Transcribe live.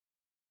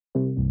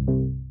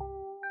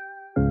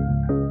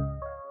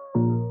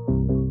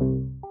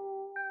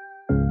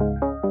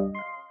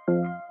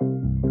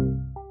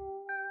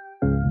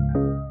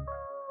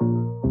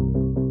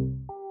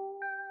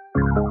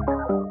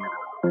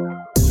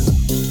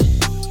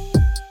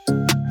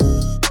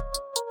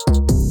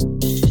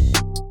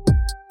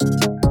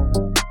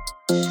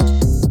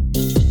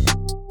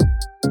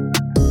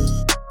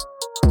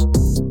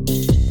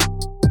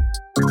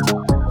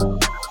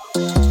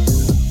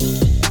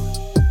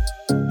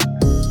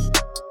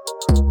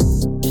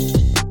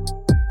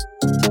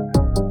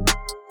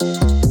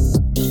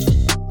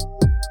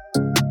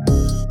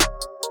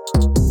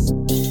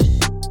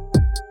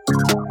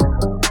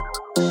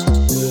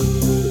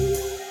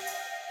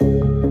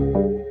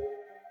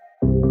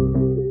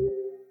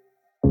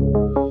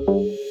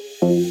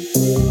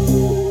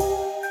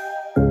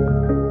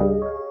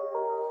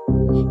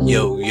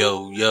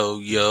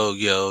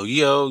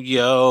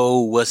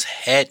Yo, what's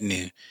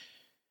happening?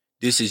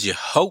 This is your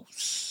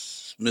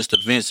host,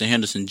 Mr. Vincent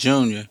Henderson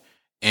Jr.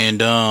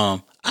 And I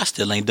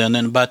still ain't done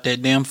nothing about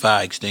that damn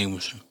fire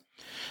extinguisher.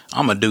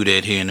 I'm gonna do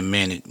that here in a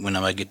minute when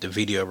I get the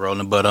video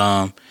rolling.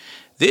 But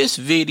this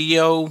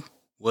video,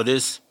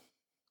 whatever,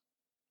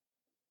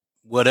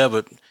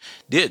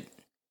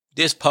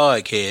 this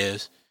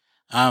podcast,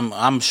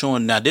 I'm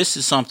showing now. This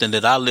is something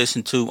that I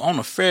listen to on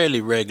a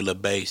fairly regular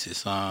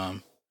basis.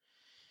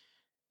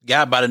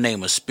 Guy by the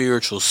name of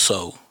Spiritual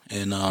Soul.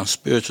 And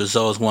Spiritual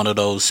Soul is one of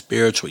those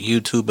spiritual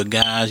YouTuber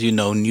guys,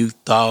 New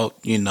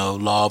Thought,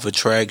 Law of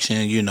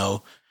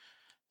Attraction,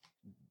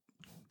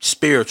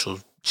 spiritual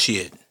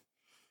shit,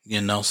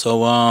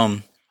 So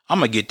I'm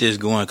going to get this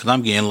going because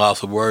I'm getting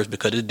lost of words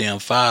because this damn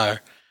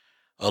fire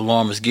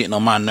alarm is getting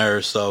on my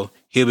nerves. So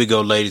here we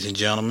go, ladies and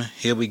gentlemen.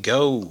 Here we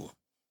go.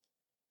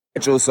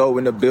 Spiritual Soul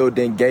in the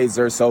building,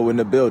 Gazer Soul in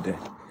the building.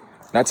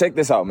 Now check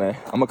this out, man.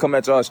 I'm going to come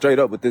at y'all straight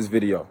up with this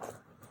video.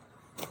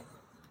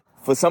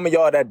 For some of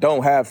y'all that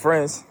don't have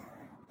friends,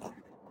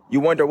 you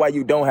wonder why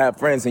you don't have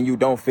friends and you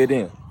don't fit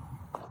in.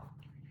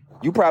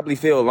 You probably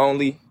feel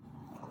lonely.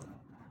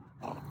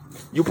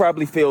 You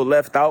probably feel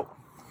left out.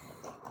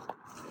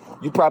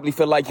 You probably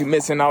feel like you're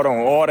missing out on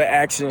all the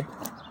action.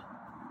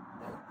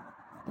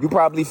 You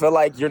probably feel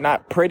like you're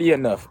not pretty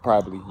enough,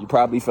 You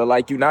probably feel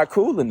like you're not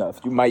cool enough.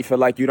 You might feel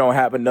like you don't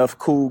have enough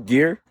cool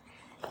gear.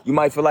 You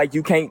might feel like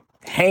you can't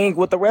hang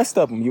with the rest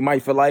of them. You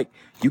might feel like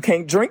you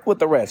can't drink with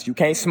the rest. You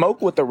can't smoke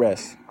with the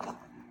rest.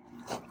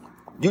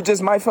 You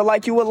just might feel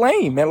like you a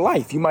lame in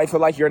life. You might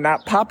feel like you're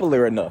not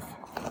popular enough.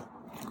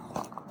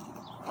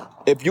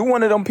 If you're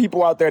one of them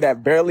people out there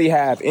that barely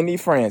have any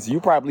friends, you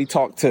probably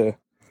talk to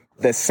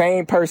the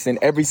same person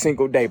every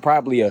single day,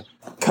 probably a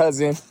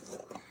cousin.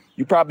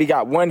 You probably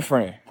got one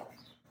friend.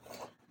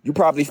 You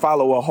probably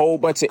follow a whole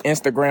bunch of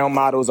Instagram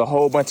models, a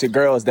whole bunch of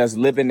girls that's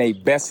living their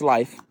best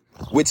life,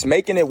 which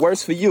making it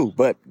worse for you,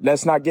 but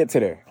let's not get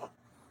to there.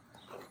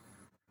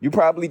 You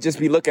probably just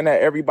be looking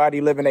at everybody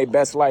living their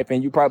best life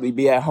and you probably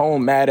be at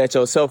home mad at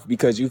yourself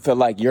because you feel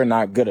like you're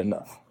not good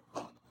enough.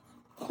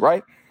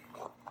 Right?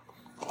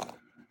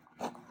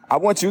 I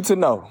want you to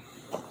know,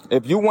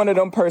 if you one of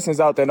them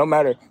persons out there,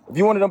 if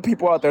you one of them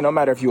people out there, no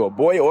matter if you're a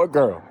boy or a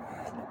girl,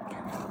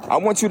 I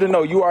want you to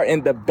know you are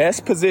in the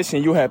best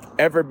position you have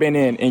ever been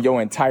in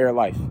your entire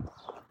life.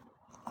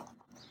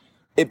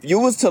 If you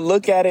was to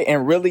look at it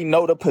and really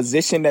know the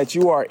position that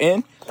you are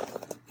in,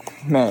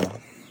 man,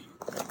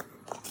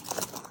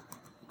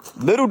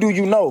 little do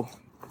you know,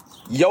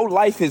 your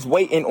life is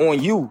waiting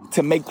on you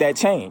to make that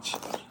change.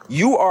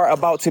 You are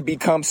about to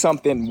become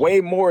something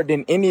way more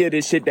than any of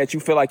this shit that you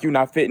feel like you're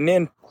not fitting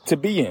in to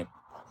be in.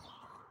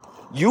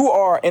 You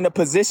are in a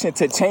position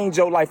to change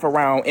your life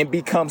around and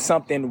become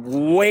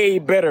something way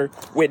better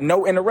with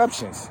no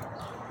interruptions.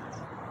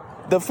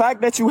 The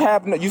fact that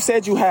you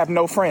said you have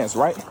no friends,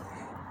 right?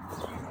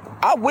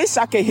 I wish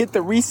I could hit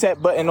the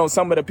reset button on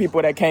some of the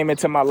people that came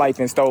into my life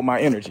and stole my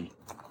energy.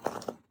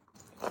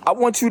 I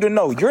want you to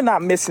know you're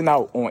not missing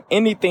out on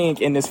anything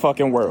in this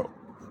fucking world.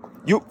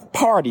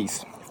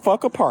 Parties,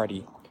 fuck a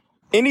party.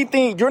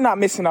 Anything, you're not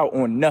missing out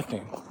on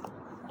nothing.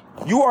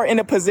 You are in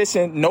a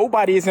position,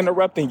 nobody is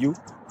interrupting you.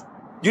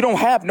 You don't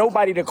have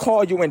nobody to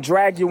call you and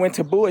drag you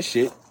into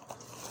bullshit.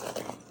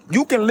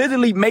 You can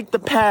literally make the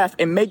path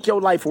and make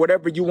your life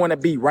whatever you want to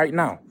be right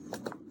now.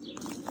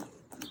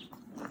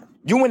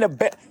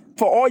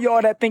 For all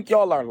y'all that think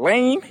y'all are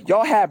lame,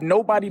 y'all have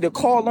nobody to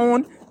call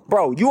on,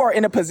 bro, you are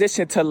in a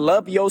position to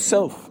love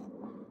yourself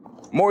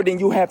more than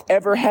you have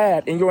ever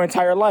had in your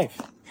entire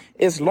life.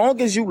 As long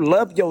as you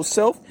love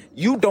yourself,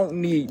 you don't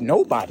need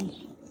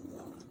nobody.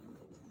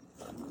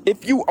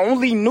 If you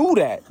only knew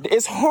that,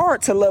 it's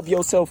hard to love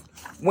yourself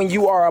when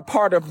you are a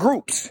part of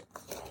groups.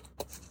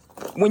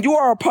 When you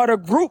are a part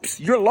of groups,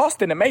 you're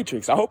lost in the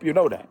matrix. I hope you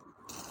know that.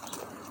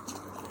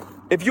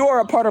 If you are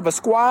a part of a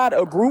squad,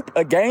 a group,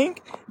 a gang,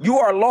 you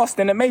are lost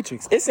in the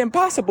matrix. It's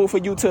impossible for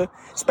you to,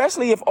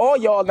 especially if all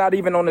y'all not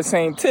even on the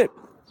same tip.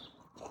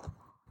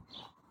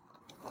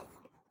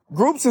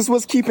 Groups is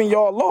what's keeping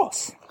y'all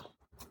lost.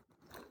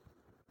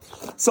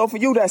 So for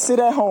you that sit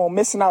at home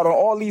missing out on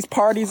all these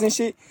parties and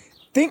shit,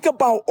 think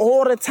about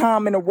all the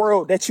time in the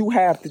world that you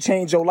have to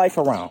change your life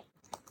around.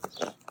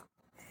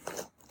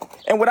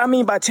 And what I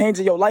mean by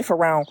changing your life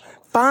around,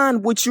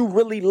 find what you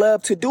really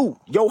love to do.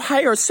 Your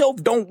higher self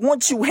don't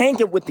want you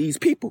hanging with these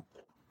people.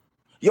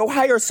 Your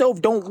higher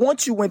self don't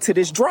want you into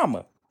this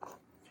drama.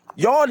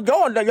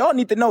 Y'all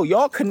need to know,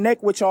 y'all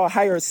connect with your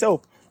higher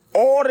self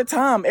all the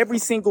time, every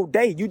single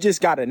day. You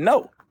just gotta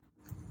know.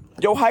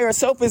 Your higher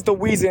self is the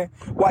reason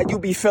why you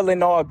be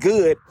feeling all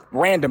good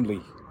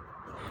randomly.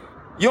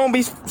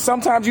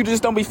 Sometimes you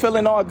just don't be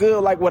feeling all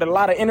good, like with a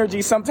lot of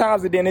energy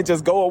sometimes, and then it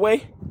just go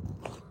away.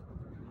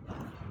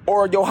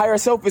 Or your higher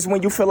self is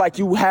when you feel like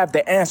you have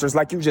the answers,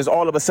 like you just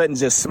all of a sudden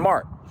just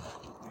smart.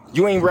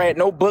 You ain't read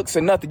no books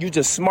or nothing. You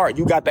just smart.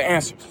 You got the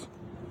answers.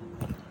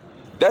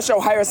 That's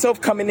your higher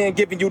self coming in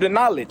giving you the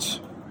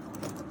knowledge.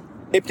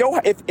 If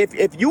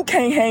you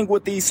can't hang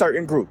with these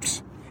certain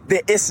groups,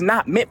 then it's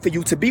not meant for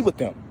you to be with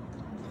them.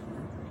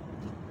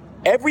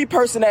 Every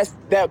person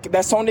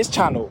that's on this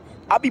channel,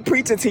 I be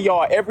preaching to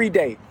y'all every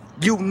day.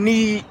 You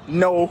need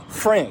no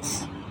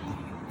friends.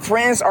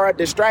 Friends are a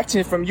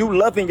distraction from you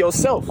loving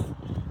yourself.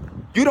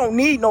 You don't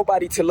need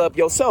nobody to love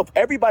yourself.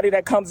 Everybody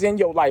that comes in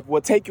your life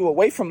will take you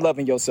away from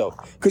loving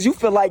yourself because you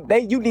feel like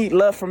you need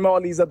love from all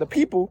these other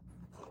people.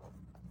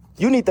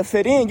 You need to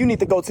fit in. You need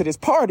to go to this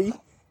party.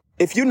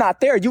 If you're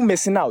not there, you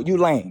missing out. You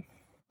lame.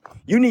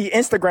 You need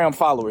Instagram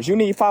followers. You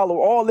need to follow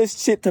all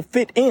this shit to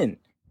fit in.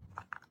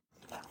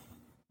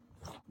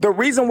 The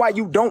reason why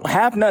you don't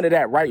have none of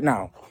that right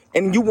now,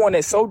 and you want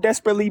it so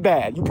desperately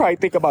bad, you probably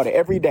think about it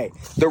every day.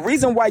 The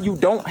reason why you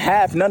don't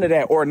have none of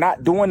that, or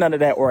not doing none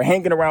of that, or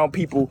hanging around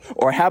people,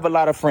 or have a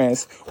lot of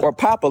friends, or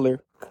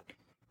popular,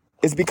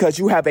 is because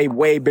you have a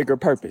way bigger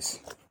purpose.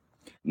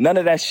 None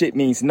of that shit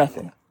means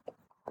nothing.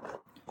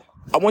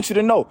 I want you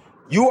to know,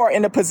 you are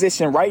in a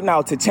position right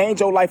now to change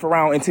your life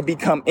around and to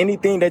become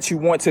anything that you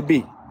want to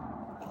be.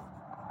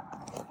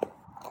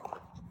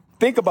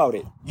 Think about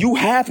it. You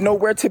have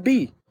nowhere to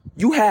be.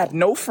 You have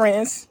no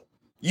friends.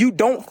 You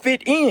don't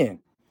fit in.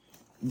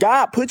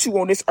 God put you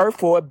on this earth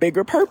for a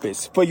bigger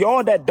purpose. For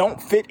y'all that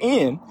don't fit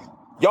in,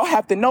 y'all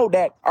have to know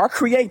that our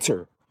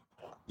Creator,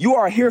 you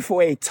are here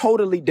for a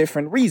totally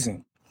different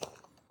reason.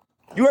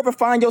 You ever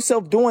find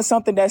yourself doing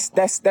something that's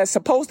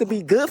supposed to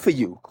be good for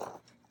you,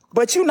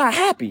 but you're not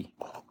happy?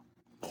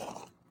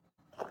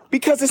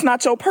 Because it's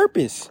not your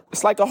purpose.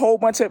 It's like a whole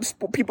bunch of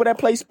people that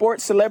play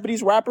sports,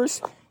 celebrities,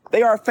 rappers.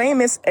 They are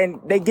famous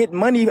and they get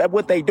money at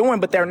what they're doing,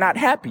 but they're not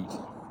happy.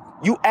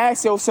 You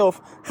ask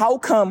yourself, how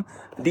come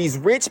these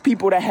rich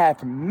people that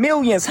have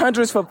millions,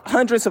 hundreds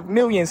of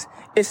millions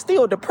is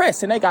still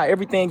depressed and they got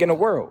everything in the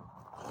world?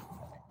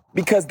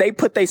 Because they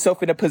put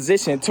themselves in a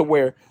position to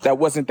where that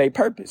wasn't their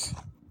purpose.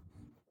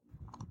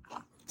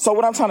 So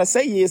what I'm trying to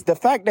say is the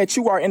fact that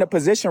you are in a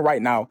position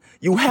right now,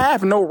 you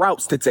have no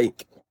routes to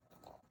take.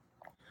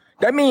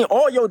 That means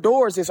all your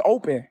doors is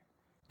open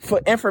for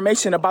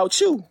information about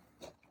you.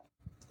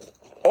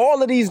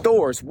 All of these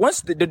doors, once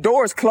the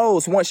doors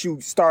close, once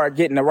you start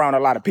getting around a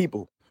lot of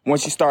people,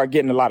 once you start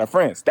getting a lot of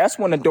friends, that's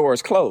when the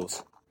doors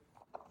close.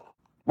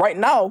 Right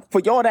now, for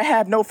y'all that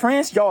have no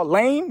friends, y'all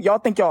lame, y'all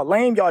think y'all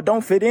lame, y'all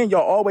don't fit in,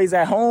 y'all always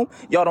at home,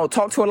 y'all don't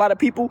talk to a lot of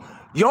people,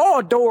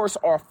 y'all doors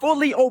are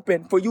fully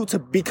open for you to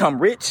become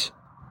rich,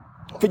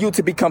 for you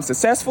to become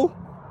successful,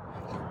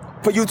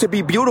 for you to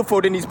be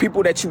beautiful than these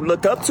people that you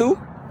look up to,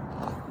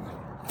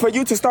 for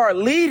you to start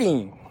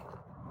leading,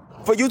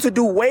 for you to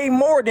do way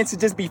more than to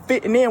just be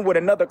fitting in with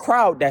another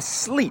crowd that's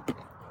sleep.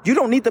 You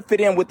don't need to fit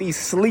in with these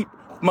sleep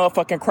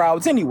motherfucking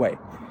crowds anyway.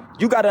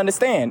 You got to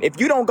understand, if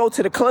you don't go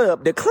to the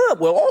club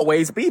will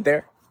always be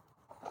there.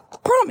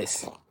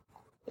 Promise.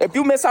 If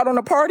you miss out on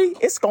a party,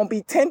 it's going to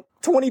be 10,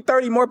 20,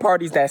 30 more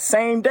parties that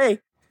same day.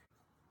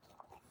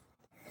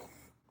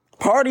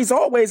 Parties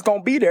always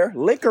going to be there.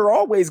 Liquor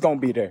always going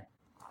to be there.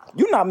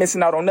 You're not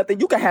missing out on nothing.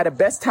 You can have the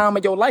best time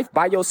of your life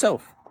by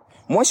yourself.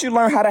 Once you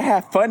learn how to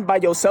have fun by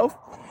yourself,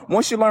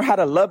 once you learn how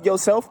to love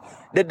yourself,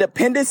 the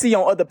dependency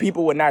on other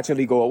people will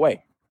naturally go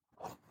away.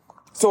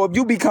 So if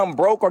you become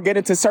broke or get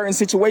into certain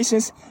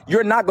situations,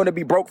 you're not going to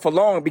be broke for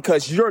long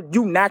because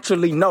you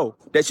naturally know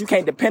that you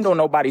can't depend on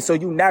nobody. So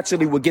you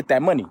naturally will get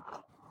that money.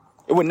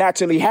 It would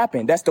naturally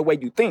happen. That's the way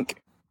you think.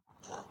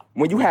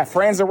 When you have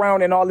friends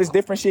around and all this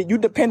different shit, you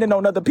depending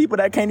on other people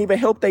that can't even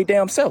help their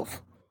damn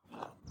self.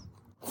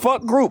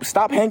 Fuck groups.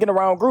 Stop hanging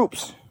around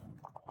groups.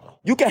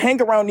 You can hang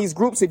around these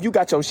groups if you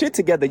got your shit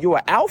together. You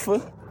an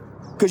alpha.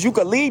 Because you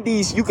can lead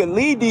these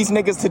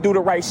niggas to do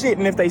the right shit.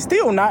 And if they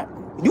still not,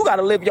 you got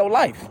to live your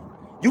life.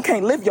 You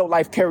can't live your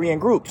life carrying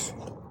groups.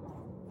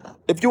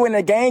 If you in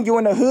a gang, you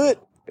in the hood,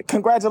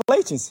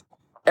 congratulations.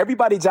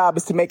 Everybody's job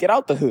is to make it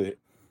out the hood.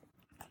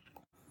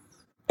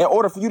 In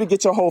order for you to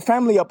get your whole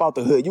family up out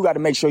the hood, you got to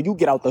make sure you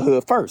get out the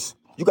hood first.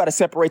 You got to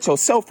separate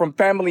yourself from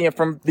family and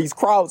from these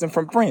crowds and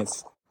from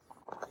friends.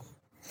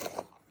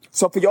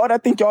 So for y'all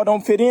that think y'all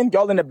don't fit in,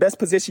 y'all in the best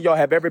position y'all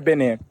have ever been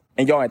in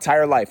your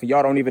entire life, and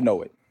y'all don't even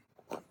know it.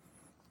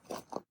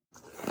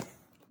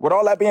 With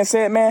all that being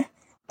said, man,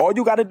 all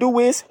you got to do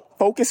is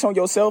focus on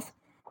yourself,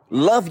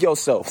 love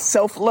yourself,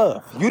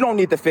 self-love. You don't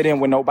need to fit in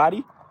with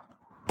nobody.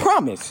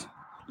 Promise.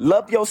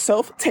 Love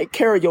yourself, take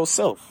care of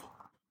yourself.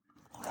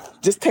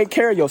 Just take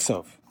care of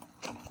yourself.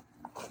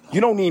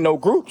 You don't need no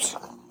groups.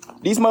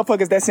 These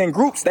motherfuckers that's in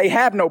groups, they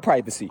have no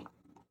privacy.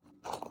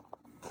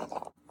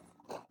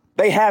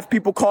 They have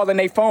people calling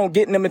their phone,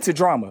 getting them into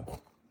drama.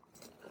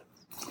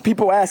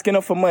 People asking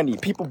them for money,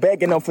 people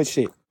begging them for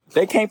shit.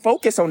 They can't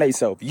focus on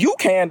themselves. You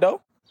can,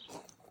 though.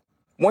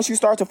 Once you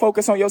start to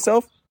focus on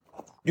yourself,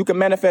 you can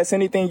manifest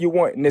anything you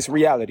want in this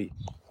reality.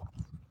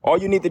 All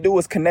you need to do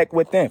is connect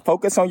within.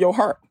 Focus on your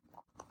heart.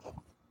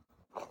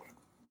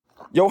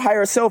 Your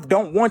higher self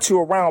don't want you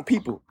around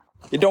people.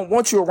 It don't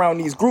want you around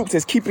these groups.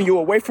 It's keeping you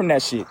away from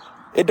that shit.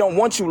 It don't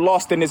want you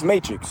lost in this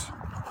matrix.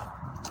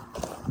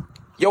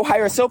 Your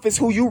higher self is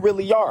who you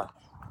really are.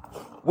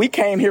 We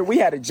came here, we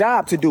had a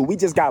job to do. We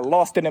just got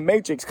lost in the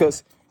matrix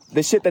because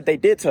the shit that they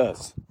did to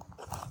us.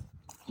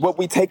 What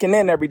we taking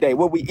in every day,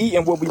 what we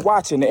eating, what we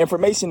watching, the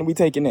information we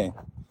taking in.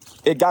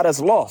 It got us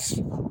lost.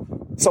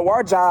 So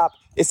our job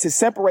is to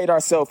separate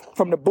ourselves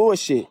from the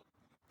bullshit.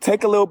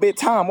 Take a little bit of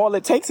time. All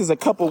it takes is a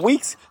couple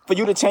weeks for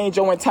you to change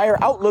your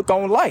entire outlook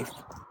on life.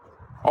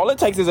 All it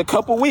takes is a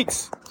couple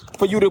weeks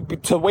for you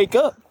to wake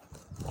up.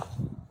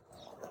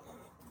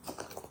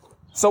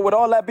 So with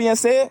all that being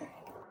said,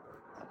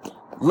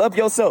 love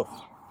yourself.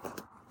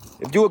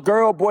 If you a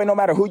girl, boy, no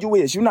matter who you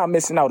is, you're not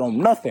missing out on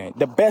nothing.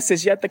 The best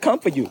is yet to come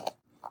for you.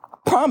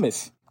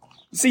 Promise.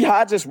 See how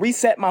I just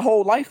reset my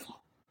whole life?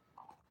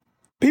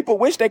 People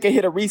wish they could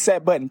hit a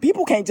reset button.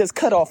 People can't just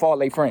cut off all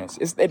their friends.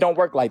 It don't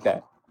work like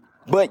that.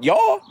 But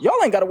y'all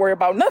ain't got to worry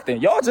about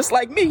nothing. Y'all just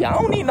like me. I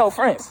don't need no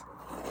friends.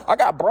 I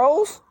got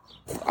bros.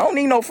 I don't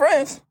need no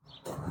friends.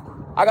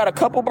 I got a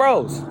couple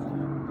bros.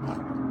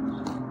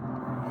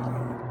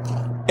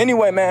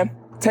 Anyway, man,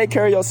 take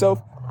care of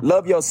yourself.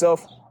 Love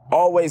yourself.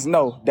 Always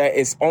know that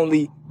it's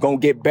only gonna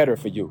get better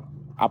for you.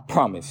 I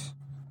promise.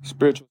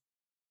 Spiritual.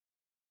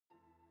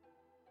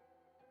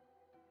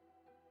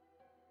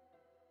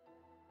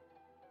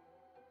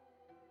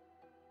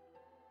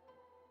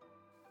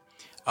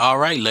 All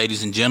right,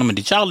 ladies and gentlemen,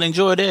 did y'all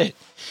enjoy that?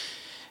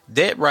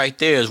 That right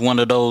there is one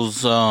of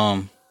those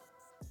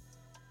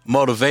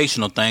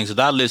motivational things that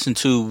I listen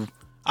to.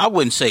 I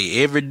wouldn't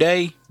say every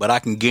day, but I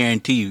can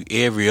guarantee you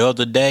every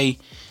other day,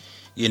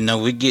 you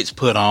know, it gets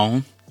put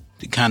on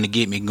to kind of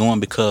get me going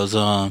because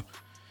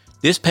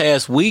this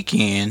past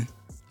weekend,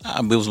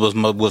 it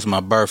was my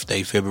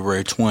birthday,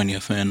 February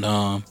 20th, and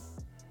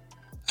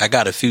I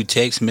got a few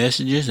text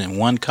messages and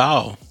one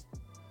call.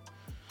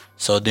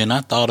 So then I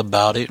thought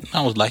about it.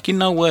 I was like, you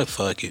know what?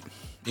 Fuck it.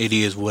 It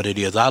is what it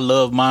is. I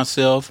love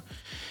myself.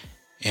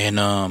 And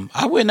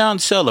I went out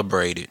and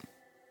celebrated.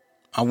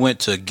 I went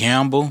to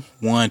gamble,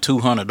 won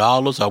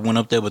 $200. I went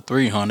up there with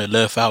 $300,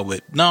 left out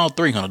with,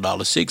 $300,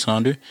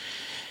 $600.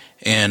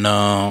 And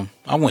I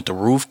went to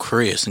Ruth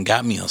Chris and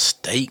got me a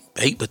steak,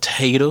 baked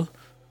potato,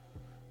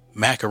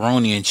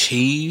 macaroni and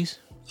cheese,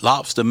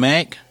 lobster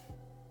mac.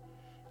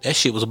 That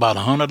shit was about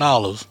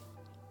 $100.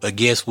 But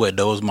guess what?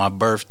 That was my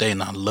birthday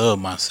and I love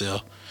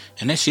myself.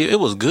 And that shit, it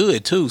was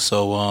good too.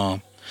 So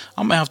I'm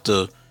gonna have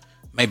to,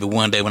 maybe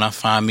one day when I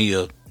find me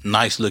a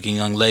nice looking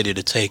young lady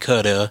to take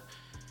her there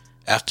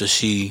after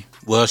she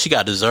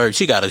got dessert.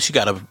 She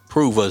gotta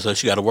prove us, so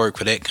she gotta work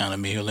for that kind of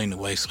meal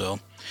anyway.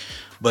 So,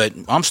 but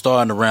I'm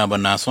starting to ramble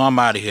now, so I'm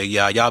out of here,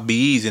 y'all. Y'all be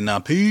easy now.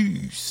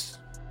 Peace.